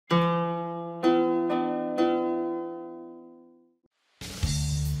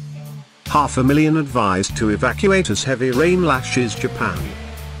500,000 advised to evacuate as heavy rain lashes Japan.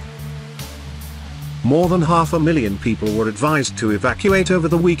 More than 500,000 people were advised to evacuate over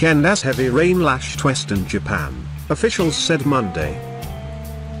the weekend as heavy rain lashed western Japan, officials said Monday.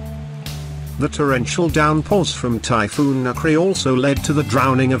 The torrential downpours from Typhoon Nakri also led to the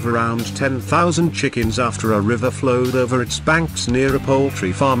drowning of around 10,000 chickens after a river flowed over its banks near a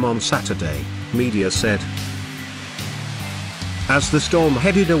poultry farm on Saturday, media said. As the storm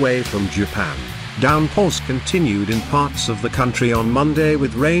headed away from Japan, downpours continued in parts of the country on Monday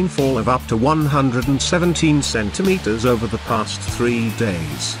with rainfall of up to 117 centimeters over the past 3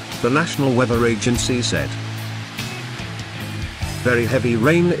 days, the National Weather Agency said. Very heavy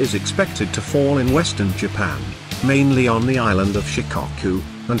rain is expected to fall in western Japan, mainly on the island of Shikoku,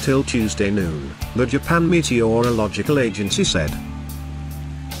 until Tuesday noon, the Japan Meteorological Agency said.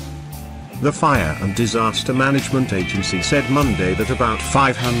 The Fire and Disaster Management Agency said Monday that about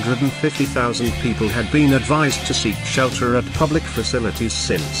 550,000 people had been advised to seek shelter at public facilities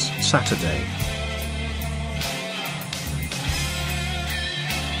since Saturday.